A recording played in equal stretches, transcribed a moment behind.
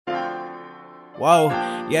Whoa,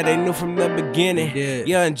 yeah, they knew from the beginning.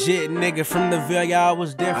 Young jit nigga from the Ville, y'all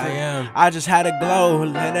was different. I just had a glow,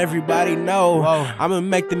 let everybody know. I'ma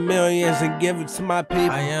make the millions and give it to my people.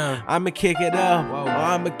 I'ma kick it up, or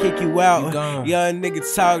I'ma kick you out. Young nigga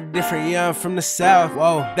talk different, yeah, I'm from the South.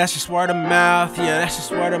 That's just word of mouth, yeah, that's just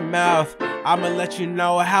word of mouth. I'ma let you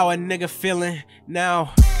know how a nigga feeling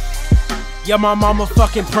now. Yeah, my mama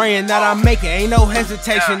fucking praying that I make it. Ain't no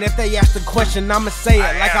hesitation. If they ask the question, I'ma say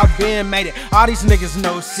it like I been made it. All these niggas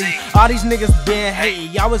know see. All these niggas been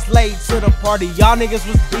hating. Y'all was late to the party. Y'all niggas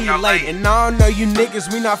was delayed. And I don't know you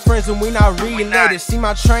niggas. We not friends and we not related. See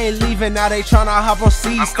my train leaving. Now they tryna hop on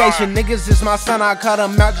C station. Niggas is my son. I cut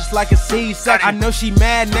them out just like a C-section. I know she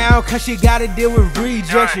mad now cause she gotta deal with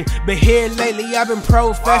rejection. But here lately I've been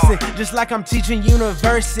professing. Just like I'm teaching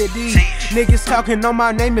university. Niggas talking on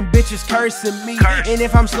my name and bitches cursing me. And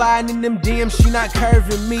if I'm sliding in them DMs, she not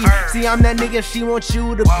curving me. See, I'm that nigga she wants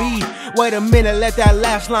you to be. Wait a minute, let that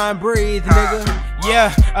last line breathe, nigga.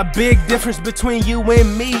 Yeah, a big difference between you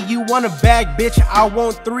and me. You want a bag, bitch, I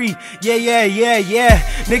want 3. Yeah.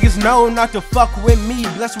 Niggas know not to fuck with me.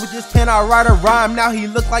 Blessed with this pen, I write a rhyme. Now he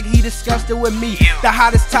look like he disgusted with me. The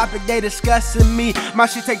hottest topic, they discussing me. My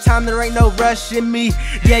shit take time, there ain't no rush in me.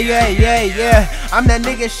 Yeah. I'm that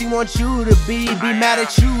nigga she wants you to be. Be mad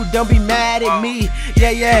at you, don't be mad at me.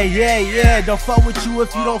 Yeah. Don't fuck with you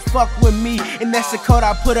if you don't fuck with me. And that's the code,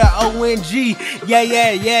 I put a ONG.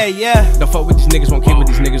 Yeah. Don't fuck with these niggas, won't kick with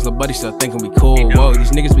these niggas. Lil' buddy still thinking we cool. Whoa,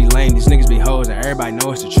 these niggas be lame, these niggas be hoes, and everybody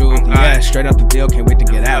knows the truth. Yeah, straight out the deal, can't wait to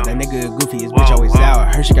get out. That nigga goofy, his bitch always out.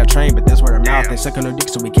 I heard she got trained, but that's word of mouth. They suckin' her dick,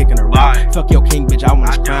 so we kicking her out. Fuck your king, bitch, I want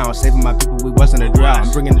his crown. Saving my people, we wasn't a drought.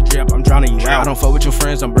 I'm bringing the drip, I'm drowning you out. I don't fuck with your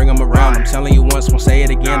friends, I'm bring them around. I'm telling you once, won't say it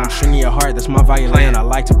again. I'm stringing your heart, that's my violin. I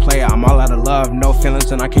like to play, I'm all out of love, no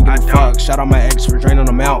feelings, and I can't give a fuck. Shout out my ex for draining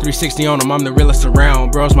them out. 360 on him, I'm the realest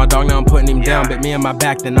around. Bro's my dog, now I'm putting him down. Bit me in my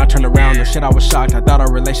back, then I turned around. The shit, I was shocked, I thought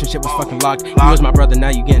our relationship was fucking locked. You was my brother, now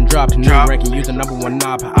you getting dropped. New ranking, you the #1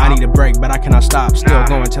 knob. I need a break, but I cannot stop. Still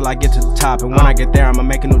going till I get to the top. And when I get there, I'ma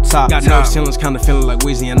make a new top. Got no ceilings, kinda feeling like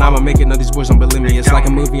Weezy. And I'ma make it, none of these boys don't believe me. It's like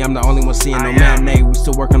a movie, I'm the only one seeing no matinee. We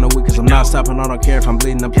still work on the week, cause I'm not stopping. I don't care if I'm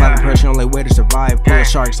bleeding. Apply the pressure, only way to survive. Pull the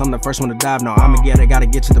sharks, I'm the first one to dive. No, I'ma get it, gotta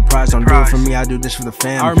get to the prize. Don't do it for me, I do this for the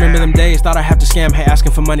fam. I remember them days, thought I have to scam. Hey,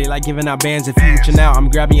 asking for money, like giving out bands. If you reaching out, I'm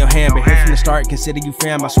grabbing your hand. But here from the start, consider you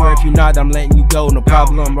fam. I swear if you not, I'm letting you go. No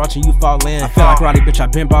problem, I'm watching you fall in. I feel like Roddy, bitch, I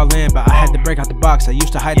been ballin', but I had to break out the box. I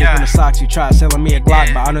used to hide it in the socks. You tried selling me a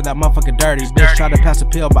Glock, but I know that motherfucker dirty. Bitch, try to pass a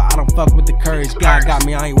pill, but I don't fuck with the courage. God got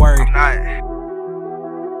me, I ain't worried.